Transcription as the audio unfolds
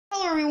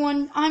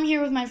everyone. I'm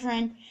here with my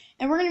friend,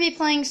 and we're gonna be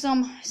playing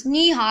some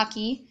knee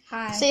hockey.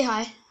 Hi. Say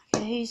hi.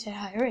 Okay, you said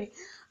hi already.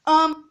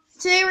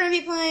 Today we're gonna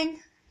be playing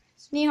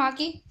knee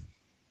hockey,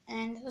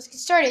 and let's get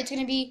started. It's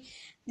gonna be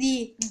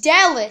the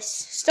Dallas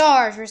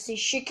Stars versus the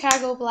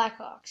Chicago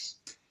Blackhawks.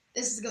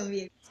 This is gonna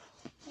be.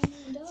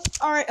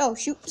 All right. Oh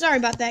shoot. Sorry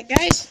about that,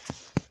 guys.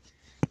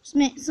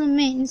 Some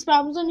maintenance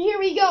problems, and here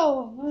we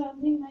go.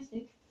 Leave my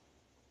stick.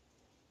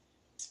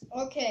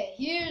 Okay,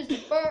 here's the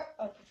first.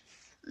 Okay.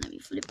 Let me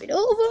flip it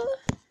over.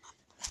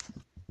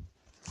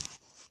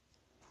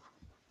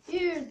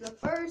 Here's the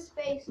first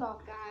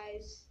face-off,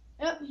 guys.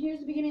 Yep. Here's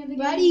the beginning of the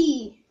game.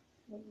 Ready?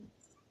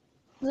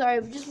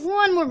 Sorry, just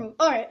one more move.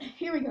 All right,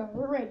 here we go.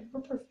 We're ready.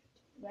 We're perfect.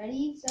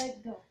 Ready,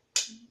 set, go.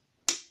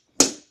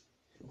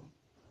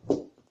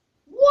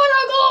 What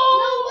a goal!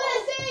 No, what a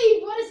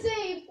save! What a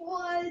save!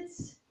 What?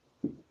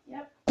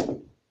 Yep.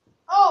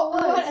 Oh,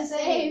 What a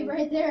save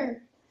right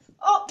there.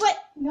 Oh, but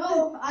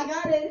no, I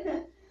got it.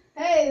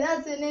 Hey,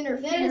 that's an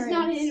interference. That is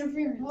not an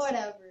interference.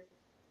 Whatever.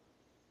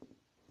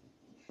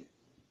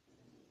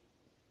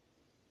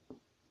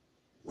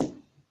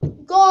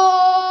 Goal!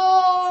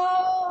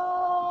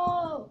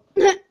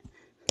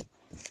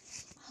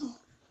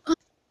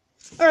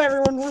 All right,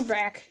 everyone, we're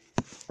back.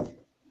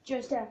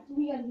 Just after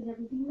we gotta get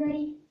everything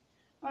ready.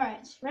 All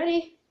right,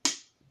 ready?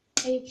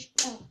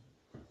 HL.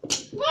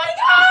 What a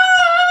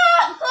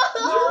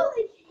goal!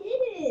 You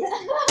hit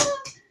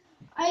it.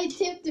 I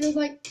tipped. It was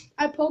like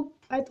I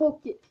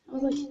poked it. I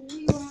was like,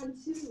 We were on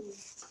 2.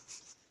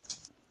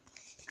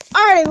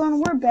 all right, everyone,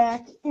 we're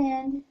back,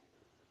 and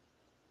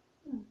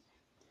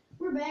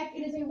we're back.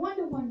 It is a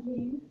 1-1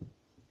 game.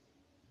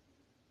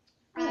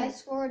 I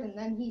scored and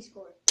then he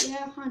scored.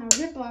 Yeah, on a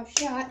rip-off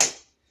shot.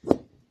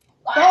 Goal!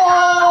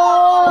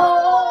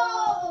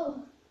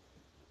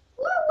 Woo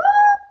woo!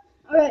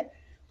 All right,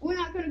 we're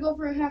not gonna go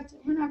for a half.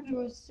 We're not gonna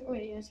go.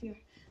 Wait, yes, we are.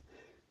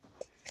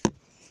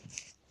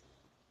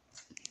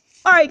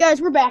 All right,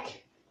 guys, we're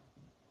back.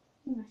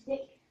 My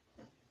stick.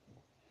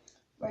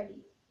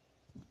 Ready.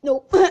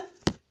 Nope.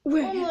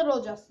 One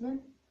little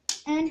adjustment.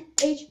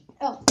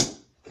 NHL.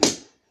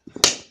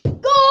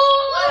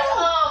 Goal!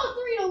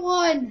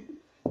 3-1.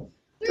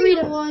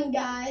 3-1,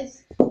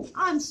 guys.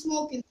 I'm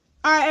smoking.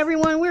 All right,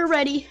 everyone, we're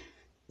ready.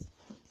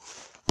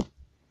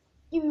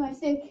 Give me my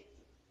stick.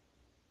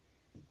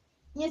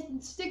 Yes,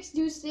 the sticks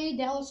do say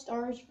Dallas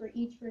Stars for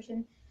each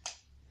person.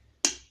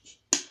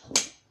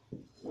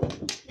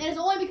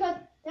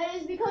 That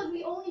is because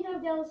we only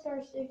have Dallas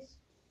Star sticks.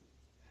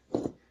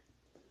 Goal!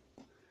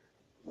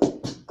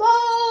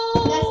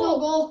 That's no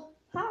goal.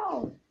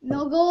 How?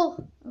 No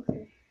goal.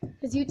 Okay.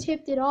 Because you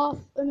tipped it off.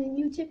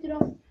 You tipped it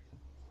off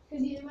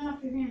because it went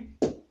off your hand.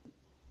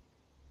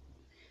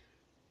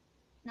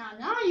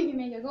 Now you can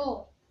make a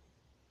goal.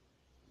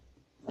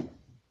 Just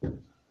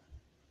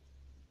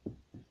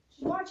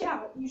watch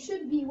out. You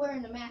should be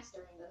wearing a mask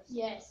during this.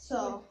 Yes.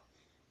 So,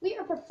 We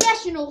are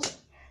professionals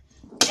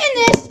in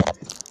this.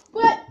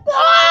 But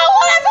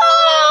what a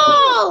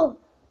goal!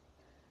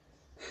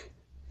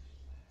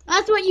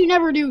 That's what you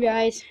never do,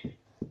 guys.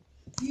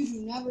 you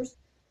do never.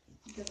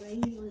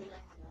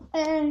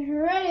 And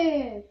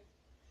ready.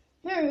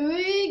 Here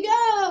we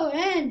go.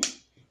 And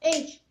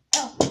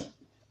HL.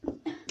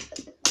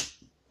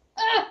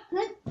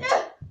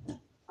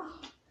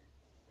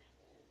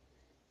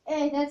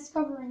 Hey, that's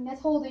covering.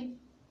 That's holding.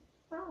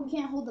 Oh, You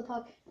can't hold the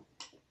puck.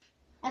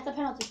 That's a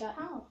penalty shot.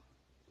 how?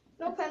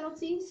 No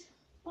penalties.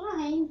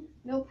 Fine.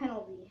 No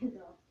penalty,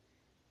 though.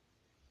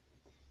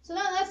 So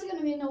now that's going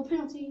to be a no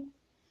penalty.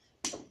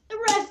 The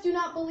refs do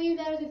not believe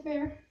that is a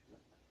fair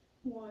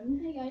one.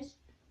 Hey, guys.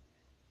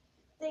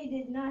 They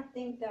did not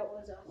think that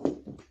was a.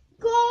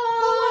 Goal!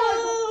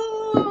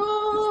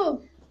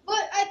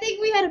 But I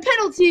think we had a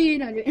penalty.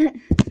 No,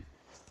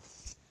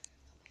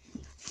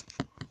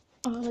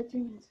 like 3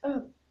 minutes.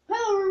 Oh,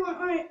 hello everyone.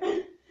 All right,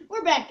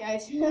 we're back,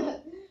 guys.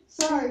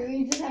 Sorry,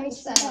 we just have to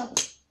set up.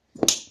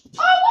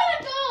 Oh, what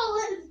a goal!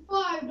 That is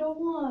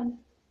 5-1.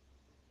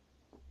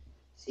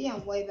 See,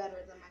 I'm way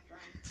better than my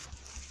friend.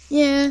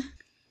 Yeah.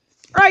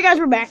 All right, guys,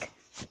 we're back.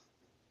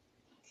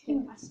 Give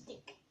me my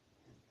stick.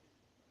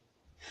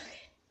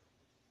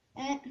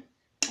 Okay.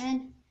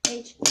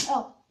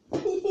 NHL.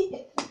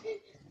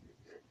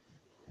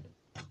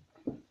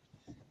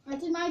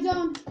 That's in my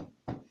zone.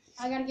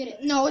 I gotta get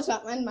it. No, it's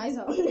not in my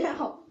zone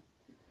now.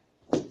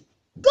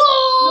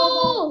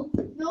 Goal!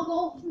 No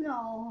goal.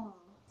 No.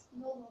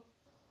 No goal.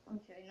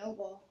 Okay, no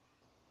goal.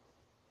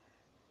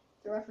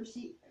 The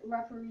referee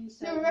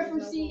said. No there's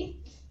referee.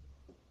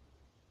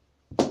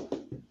 goal.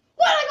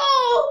 What a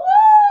goal!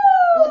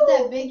 Woo! With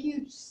that big,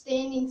 huge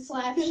standing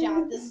slap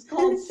shot. This is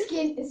called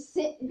shinny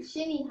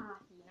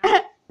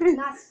hockey,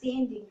 not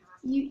standing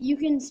hockey. You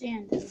can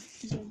stand.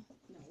 So. No.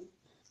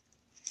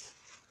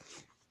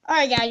 All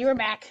right, guys, we're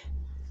back.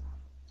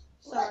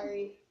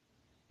 Sorry.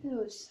 It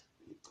was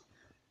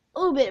A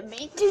little bit of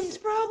maintenance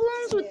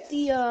problems with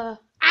the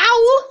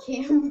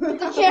camera.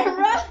 the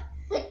camera.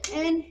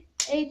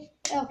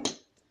 NHL.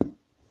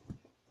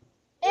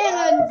 And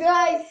a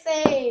guy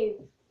save.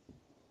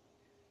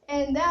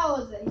 And that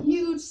was a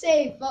huge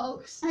save,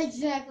 folks.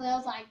 Exactly. I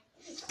was like,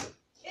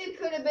 It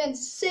could have been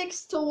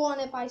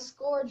 6-1 if I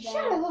scored that.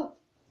 shut up.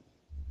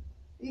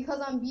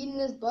 Because I'm beating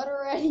his butt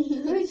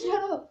already.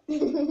 Shut up.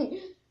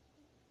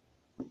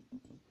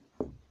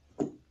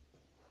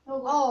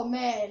 Oh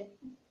man.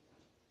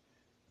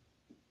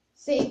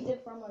 Saved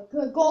it from a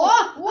good goal.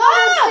 Oh,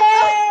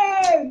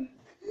 What a save!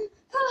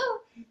 Oh!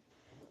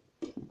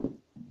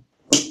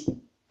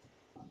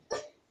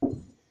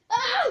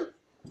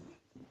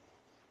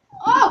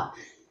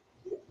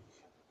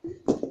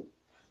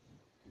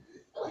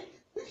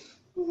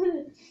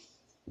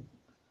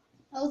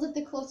 That was like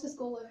the closest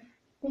goal ever.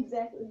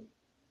 Exactly.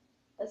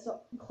 That's the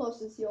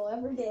closest you'll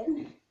ever get.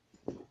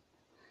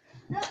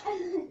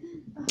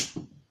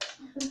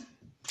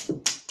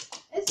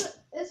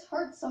 It's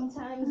hurts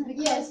sometimes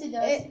because Yes, it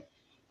does.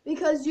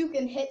 because you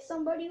can hit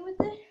somebody with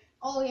it.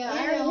 Oh yeah,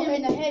 I I know, hit him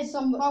in the head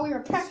some- while we were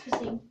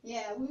practicing.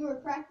 Yeah, we were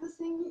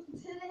practicing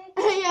today.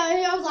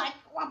 Yeah, I was like,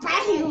 we're I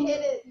practicing.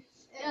 hit it.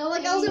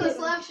 Like I was in a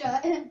slap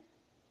shot.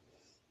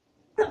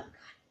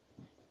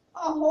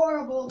 A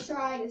horrible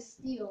try to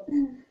steal.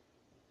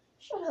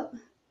 Shut up.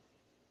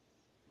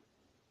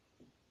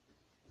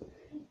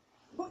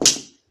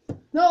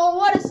 No,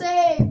 what a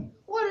save!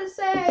 What a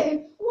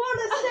save! What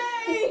a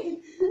save!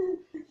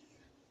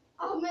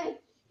 Oh man,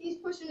 he's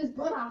pushing his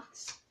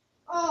buttocks.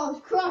 Oh,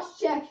 cross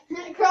check.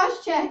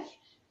 Cross check.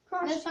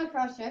 That's not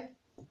cross check.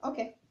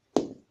 Okay.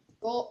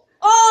 Goal.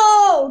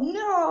 Oh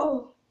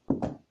no!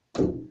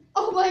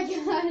 Oh my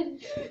god.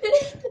 It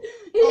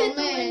Oh hit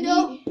the man,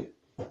 window.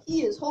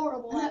 he is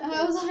horrible. At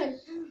I was this. like,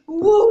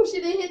 whoosh,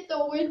 and it hit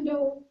the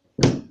window.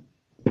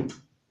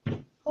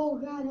 Oh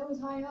god, that was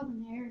high up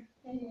in there.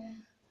 Yeah.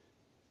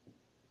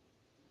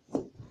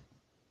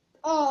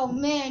 Oh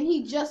man,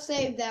 he just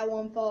saved that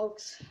one,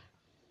 folks.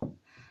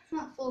 It's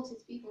not folks,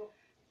 it's people.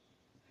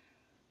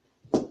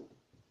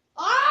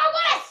 Oh,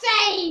 what a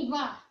save!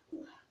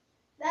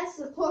 That's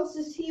the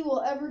closest he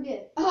will ever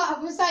get.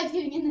 Besides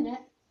getting in the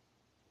net.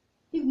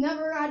 He's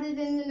never got it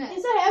in the net.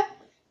 Yes, I have.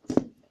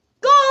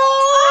 Goal!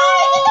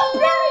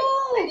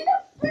 I did a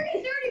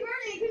freaking dirty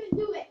birdie. I couldn't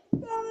do it.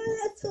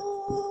 That's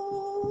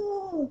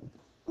all.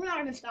 We're not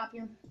gonna stop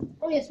here.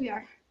 Oh yes, we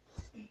are.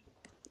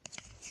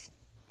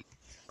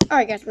 All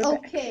right, guys, we're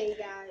back. Okay,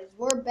 guys,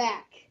 we're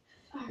back.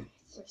 Alright.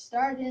 We're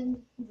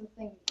starting the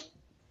thing.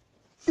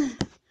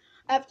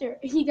 After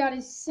he got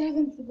his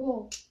 7th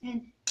goal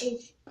in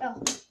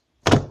HL.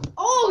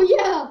 Oh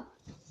yeah,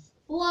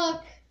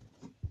 luck.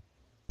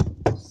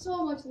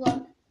 So much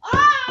luck.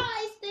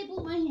 I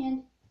stapled my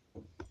hand.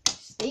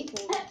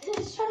 Staple.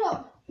 Shut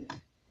up.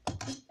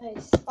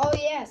 Nice. Oh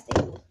yeah,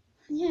 staple.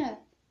 Yeah.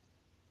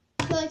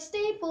 I like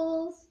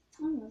staples.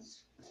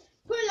 Almost.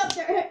 Put it up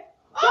there.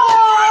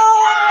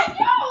 Oh! my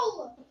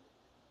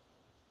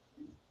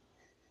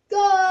God,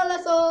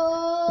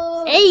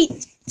 Golazo!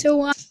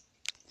 8-1.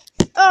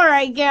 All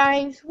right,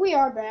 guys, we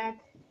are back,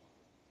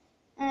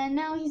 and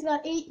now he's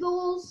got 8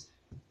 goals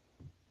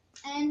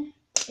and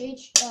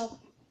HL.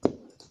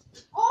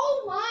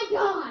 Oh my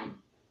God!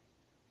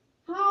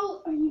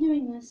 How are you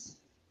doing this?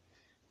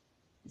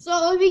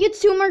 So if he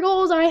gets 2 more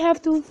goals, I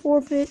have to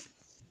forfeit.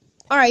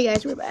 All right,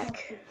 guys, we're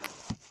back.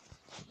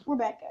 We're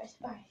back, guys.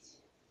 All right.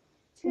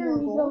 2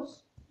 more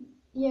goals?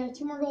 Yeah,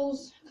 2 more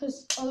goals,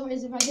 because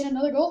otherwise if I get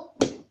another goal...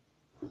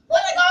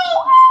 What a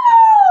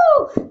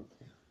goal! Woo!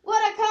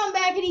 What a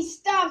comeback, and he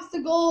stops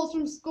the goals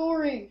from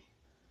scoring.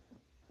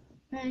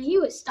 Man, he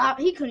was stopped.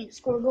 He couldn't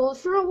score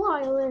goals for a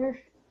while there.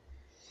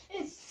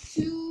 It's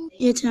 2.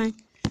 It's 9.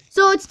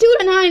 So it's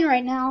 2-9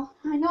 right now.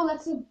 I know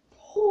that's a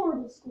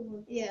horrible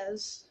score.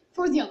 Yes.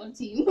 For the other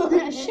team.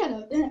 Shut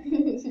up.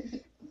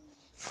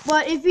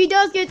 But if he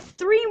does get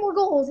 3 more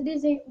goals, it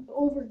is a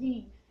over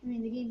game. I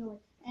mean, the game's over.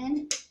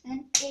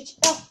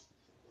 NHL.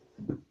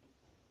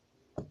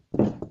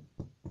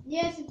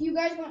 Yes, if you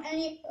guys want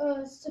any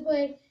to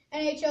play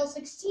NHL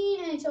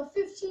 16, NHL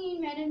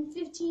 15, Madden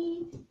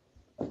 15.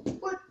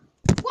 What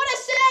a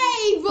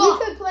save! We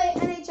could play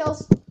NHL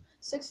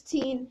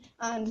 16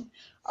 on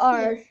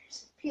our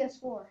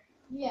PS4.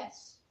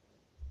 Yes.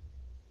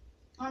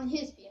 On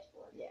his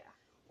PS4. Yeah.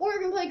 Or you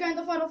can play Grand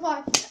Theft Auto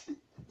 5.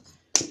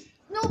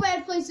 No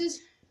bad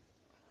places.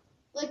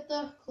 Like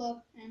the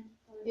club and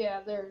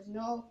Yeah, there's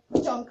no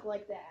junk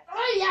like that.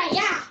 oh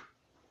yeah.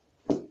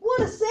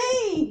 What a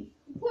save!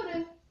 What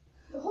a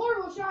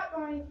horrible shot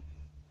by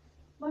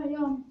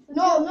No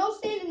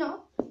standing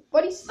up.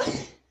 But he's What a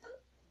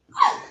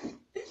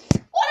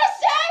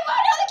save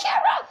under the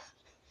camera!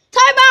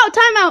 Time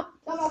out.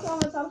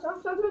 Stop.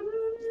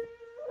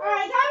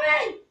 Alright, time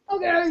in!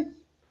 Okay.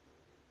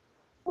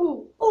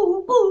 Ooh.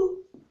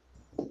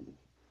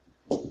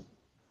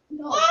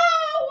 No.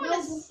 Oh, what No.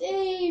 a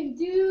save,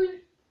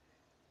 dude.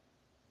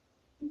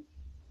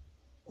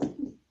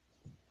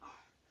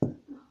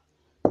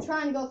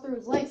 Trying to go through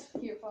his legs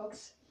here,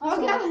 folks. Oh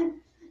god.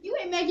 You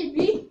ain't making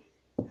me.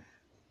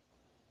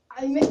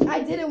 I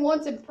did it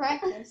once in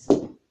practice.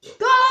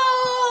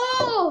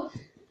 Go!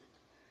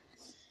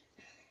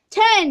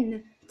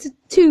 10-2.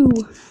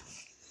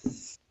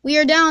 We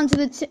are down to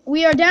the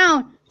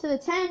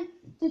 10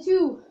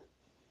 2.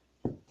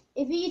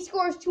 If he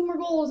scores 2 more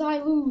goals, I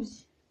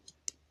lose.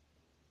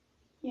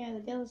 Yeah, the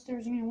Dallas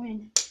Stars are gonna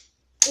win.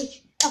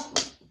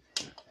 HL.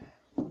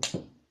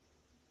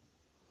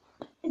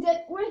 Is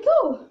that where'd it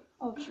go?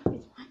 Oh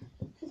shoot,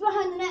 it's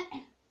behind the net.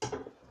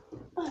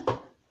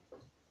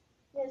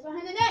 Yeah, it's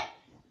behind the net.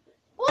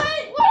 What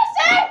is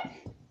that?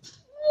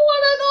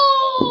 What a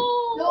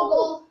goal! No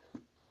goal.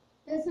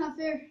 That's not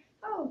fair.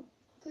 Oh,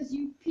 because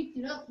you picked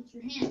it up with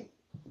your hand.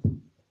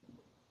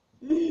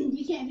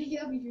 You can't pick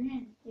it up with your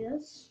hand.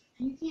 Yes.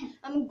 You can't.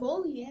 I'm a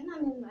goalie and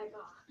I'm in my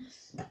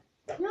box.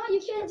 No,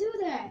 you can't do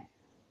that.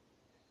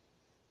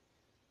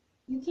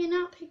 You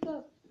cannot pick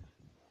up.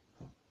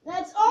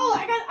 That's all.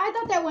 I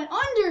thought that went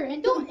under,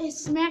 and don't it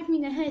smacked me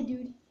in the head,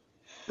 dude.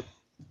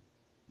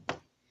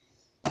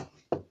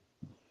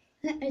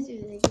 It's gonna take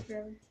you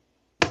forever.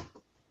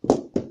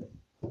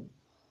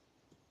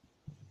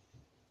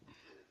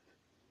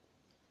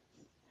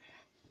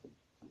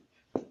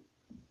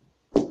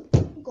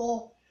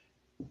 Goal.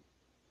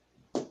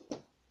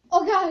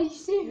 Oh god, you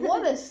see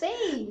What a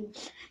save.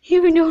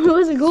 Even though it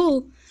was a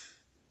goal.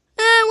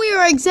 And we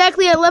are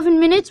exactly at 11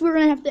 minutes. We're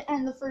going to have to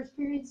end the first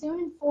period soon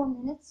in 4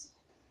 minutes.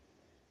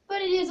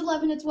 But it is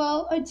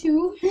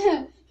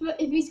 11-2. But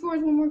if he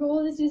scores 1 more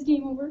goal, this is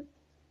game over.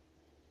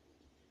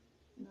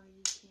 No,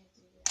 you can't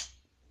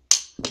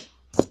do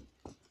that.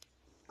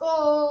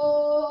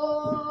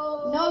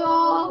 Goal. No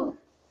goal.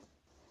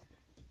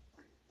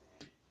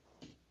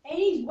 And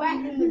he's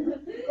whacking the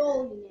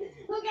goal in it.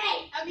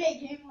 Okay,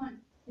 game 1.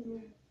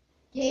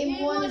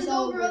 Game one is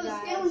over, the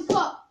guys. Stanley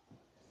Cup.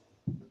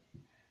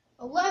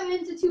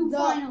 11-2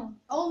 final.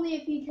 Only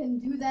if he can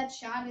do that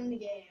shot in the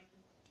game.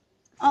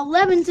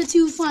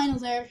 11-2 final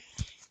there.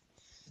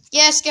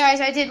 Yes,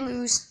 guys, I did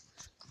lose.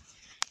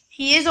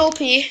 He is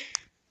OP.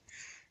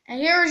 And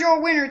here is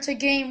your winner to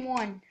game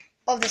 1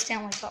 of the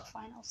Stanley Cup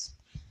Finals.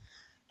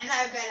 And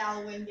I bet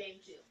I'll win game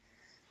 2.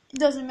 It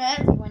doesn't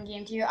matter if you win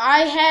game 2. I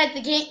had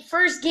the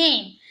first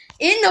game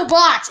in the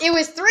box. It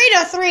was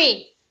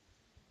 3-3.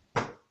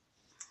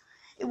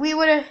 We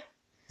would have.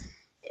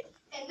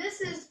 And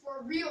this is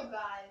for real,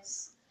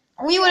 guys.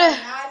 We would We're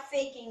have. not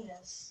faking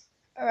this.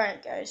 All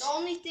right, guys. The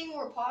only thing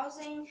we're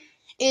pausing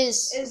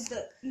Is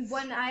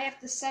when I have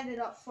to set it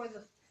up for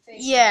the fake.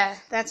 yeah,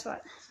 that's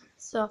what.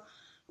 So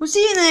we'll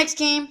see you in the next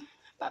game.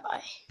 Bye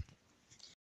bye.